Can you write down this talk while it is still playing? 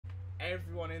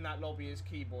everyone in that lobby is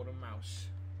keyboard and mouse.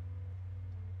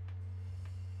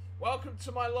 Welcome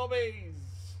to my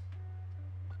lobbies.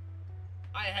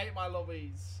 I hate my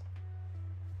lobbies.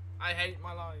 I hate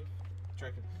my life.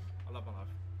 Joking. I love my life.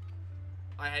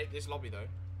 I hate this lobby though.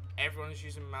 Everyone is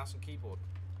using mouse and keyboard.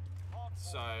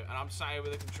 So, and I'm sat here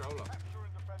with a controller. Capture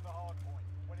and defend the hard point.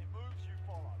 When it moves, you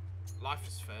follow. Life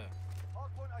is fair.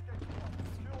 Hard point identified.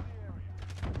 Secure the area.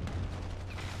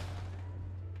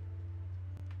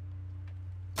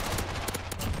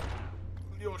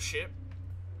 Your ship.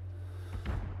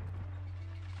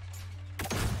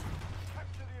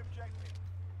 Capture the objective.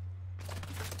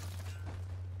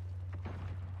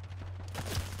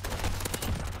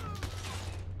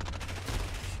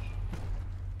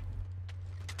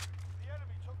 The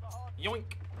enemy took the hard point.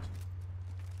 Yoink.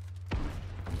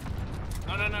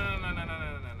 No, no, no, no, no, no, no, no,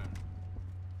 no, no.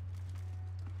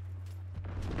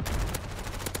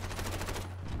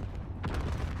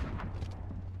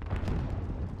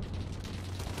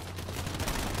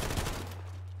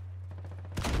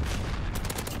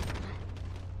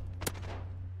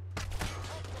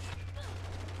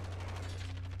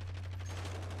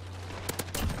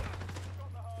 Got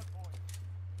the hard point.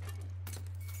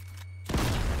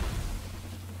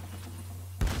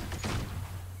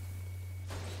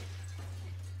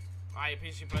 Alright,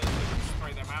 PC players can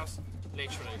spray their mouse.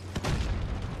 Literally.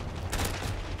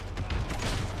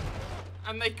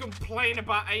 And they complain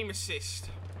about aim assist.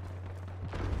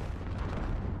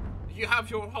 You have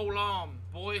your whole arm,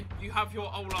 boy. You have your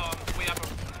whole arm.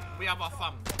 We have our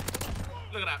thumb.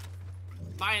 Look at that.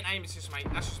 That ain't aim assist, mate.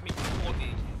 That's just me bodying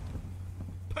you.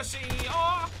 Pussy!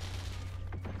 Oh!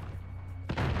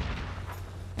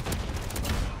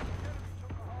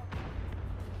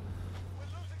 We're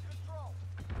losing control.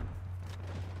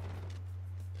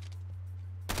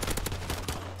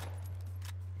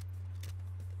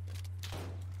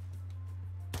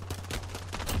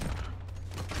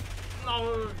 No!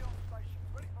 On station.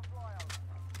 Ready for flyover.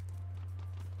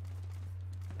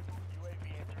 UAV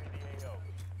entering the AO.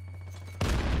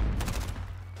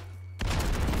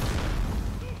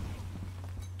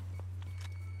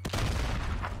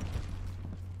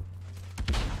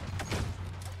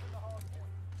 Capture the hard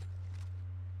point.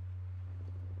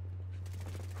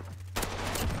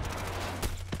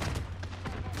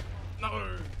 No!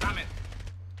 Damn it!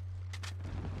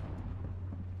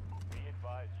 Be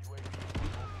advised, UAV is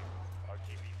smoking.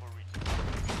 RTV for reaching.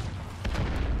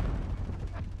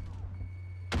 Capture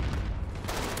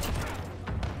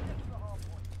the hard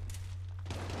point.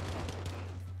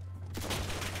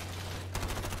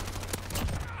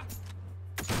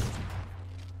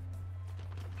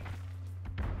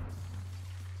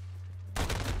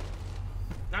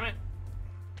 Damn it!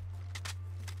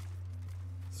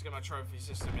 Let's get my trophy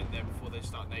system in there before they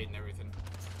start nading everything.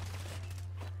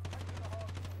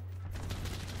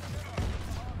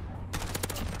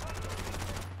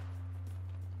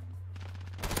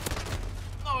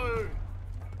 No!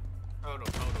 Hold on, hold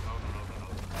on, hold on, hold on,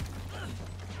 hold on.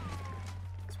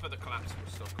 Let's put the collapsible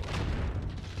stock on.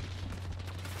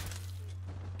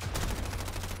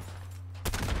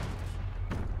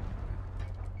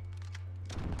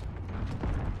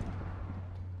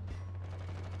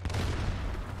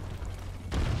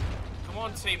 Come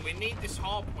on, team, we need this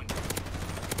hard point.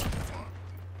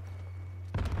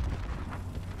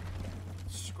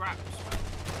 Scraps, man.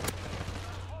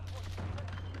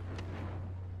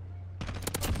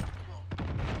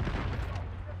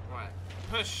 Right,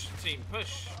 push, team,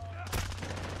 push.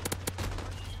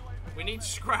 We need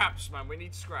scraps, man, we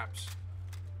need scraps.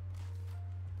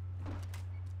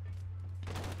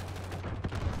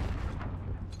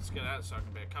 Let's get out so I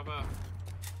can be a cover.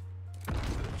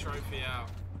 Put the trophy out.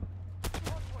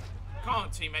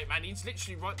 Can't, teammate, man. He's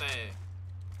literally right there.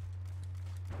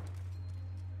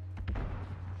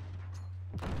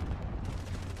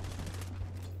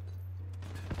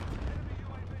 Enemy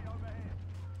UAV overhead.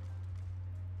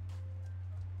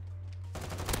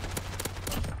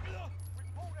 We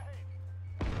pulled ahead.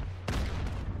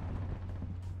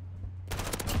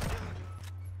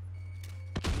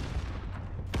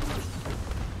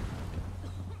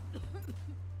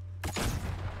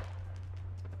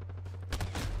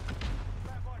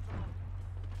 Stand by to look.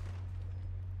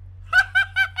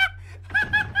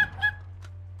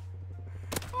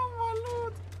 Oh my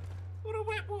lord. What a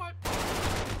wet wipe.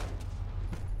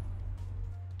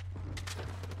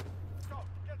 Go,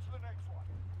 get to the next one.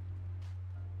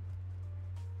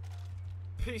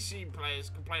 PC players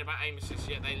complain about aim assist,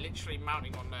 yet they're literally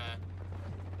mounting on their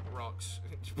rocks.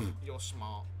 You're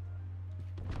smart.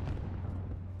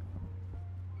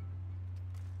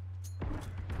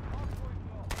 Hard point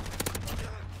low.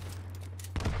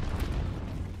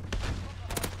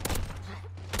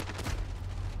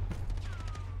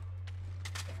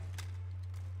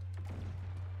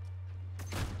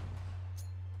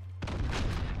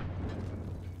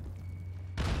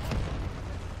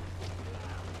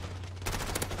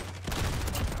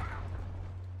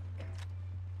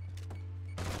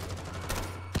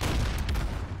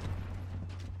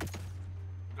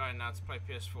 now to play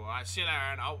PS4. Alright, see you later,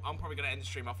 Aaron. I'm probably going to end the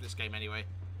stream after this game anyway.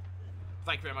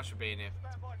 Thank you very much for being here.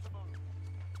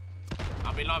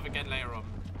 I'll be live again later on.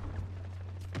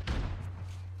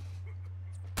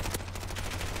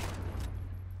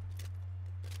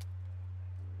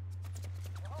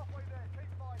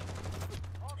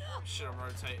 Should have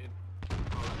rotated.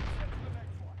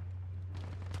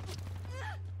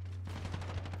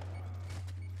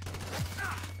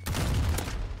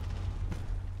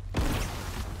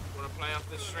 Want to play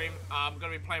after the stream? I'm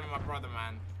going to be playing with my brother,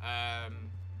 man.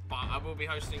 But I will be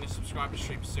hosting a subscriber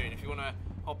stream soon. If you want to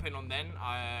hop in on then,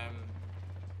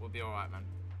 we'll be alright, man.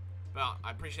 But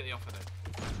I appreciate the offer, though.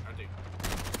 I do.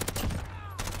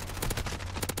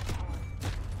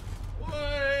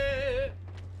 What?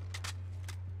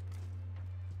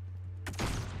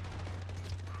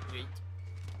 Yeet.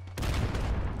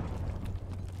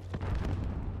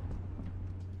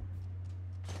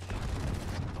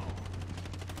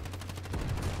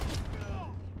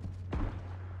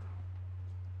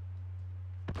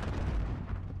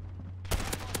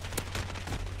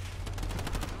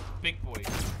 Big boy,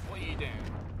 what are you doing?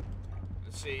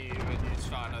 Let's see when you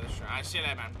start another stream. I see you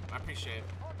later, man. I appreciate it.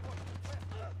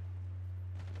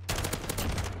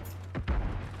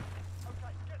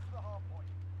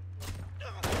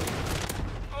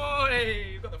 Oh,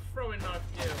 hey, you've got the throwing knife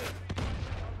kill.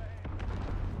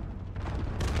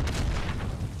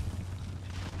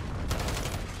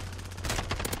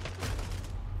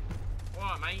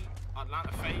 Alright, mate.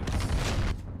 Atlanta Fates.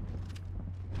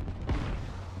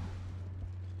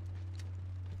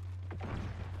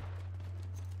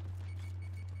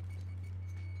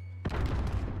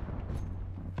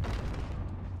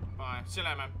 Bye. See you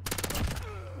later, man.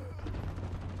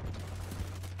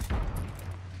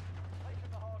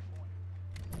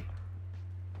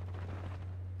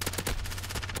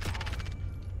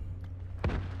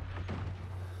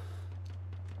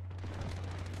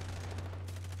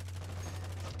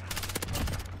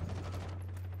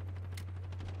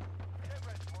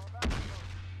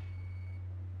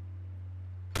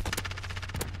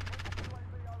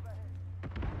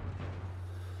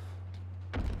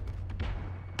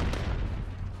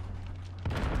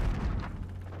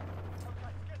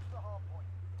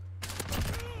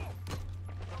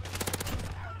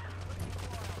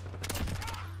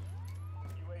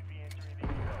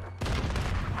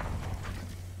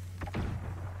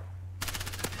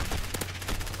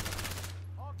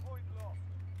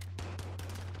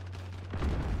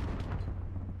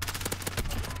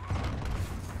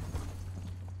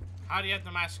 How do you have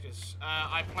Damascus?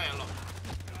 I play a lot.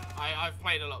 I've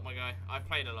played a lot, my guy. I've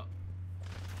played a lot.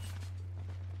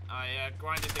 I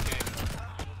grinded the game.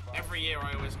 Every year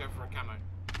I always go for a camo.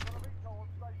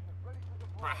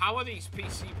 Right, how are these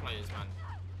PC players, man?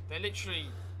 They're literally...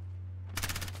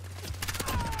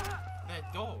 They're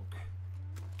dog.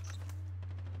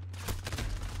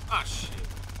 Ah, shit.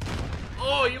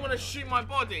 Oh, you want to shoot my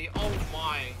body? Oh,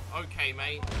 my. Okay,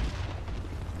 mate.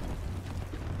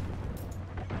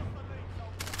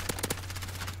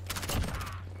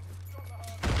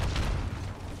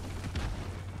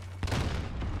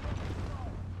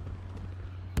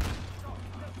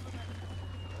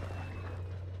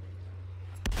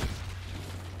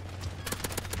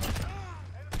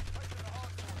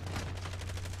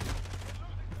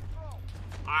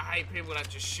 I hate people that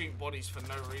just shoot bodies for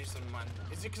no reason, man.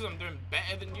 Is it because I'm doing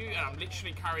better than you and I'm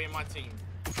literally carrying my team?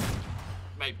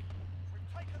 Maybe.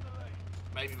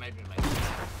 Maybe.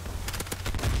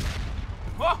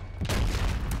 Whoa!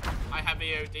 I have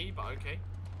EOD, but okay.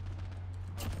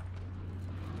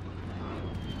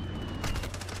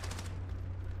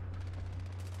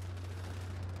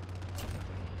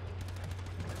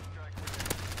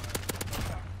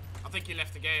 I think he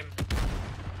left the game.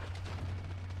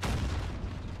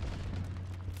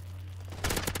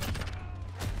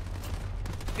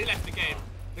 He left the game.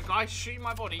 The guy shooting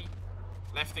my body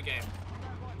left the game.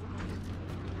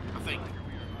 I think.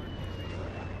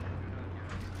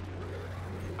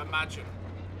 Imagine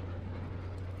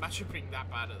being that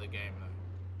bad at the game, though.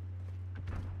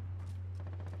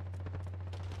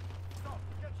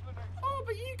 Oh,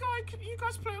 but you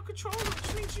guys play on controller,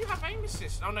 which means you have aim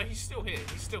assist. Oh no, he's still here.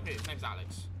 He's still here. His name's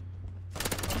Alex.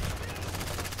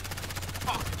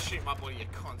 Fucking shoot my body, you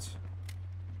cunt.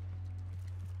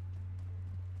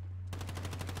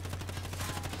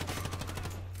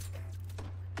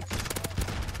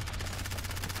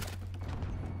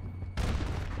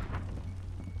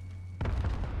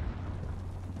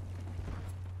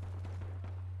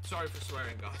 Sorry for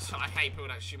swearing, guys. I hate people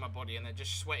that shoot my body and they're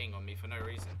just sweating on me for no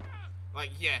reason.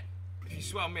 Like, yeah, if you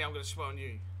sweat on me, I'm gonna sweat on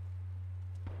you.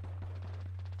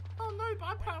 Oh no, but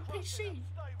I play on PC.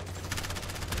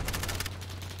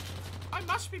 I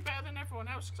must be better than everyone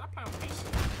else because I play on PC.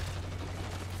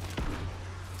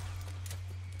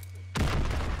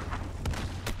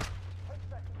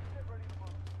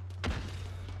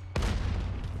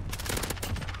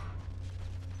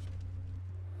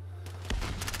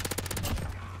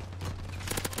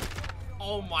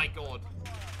 Oh my god.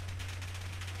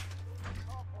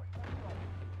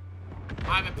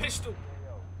 I have a pistol.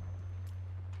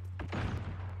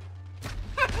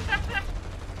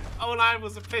 All I had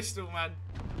was a pistol, man.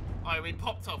 Alright, we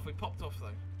popped off though.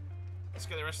 Let's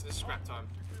get the rest of this scrap time.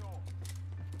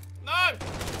 No!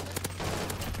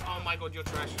 Oh my god, you're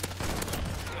trash.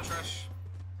 You're trash.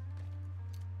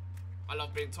 I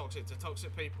love being toxic to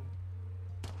toxic people.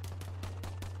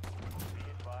 Be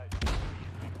advised, UAV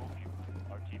is refuel fuel.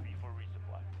 RTB for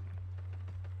resupply.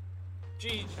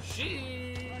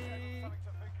 GG!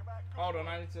 Hold on,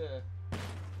 I need to...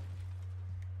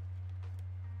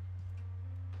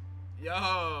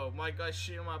 Yo, my guy's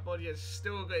shooting my body and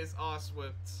still got his ass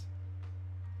whipped.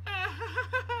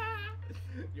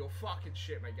 You're fucking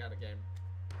shit, mate. Get out of the game.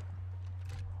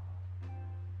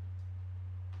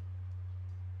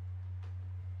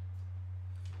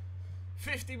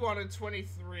 $51 and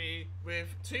 23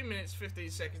 with 2 minutes 15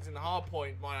 seconds in the hard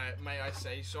point, may I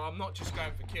say. So I'm not just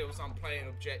going for kills, I'm playing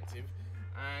objective.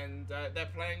 And they're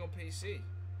playing on PC.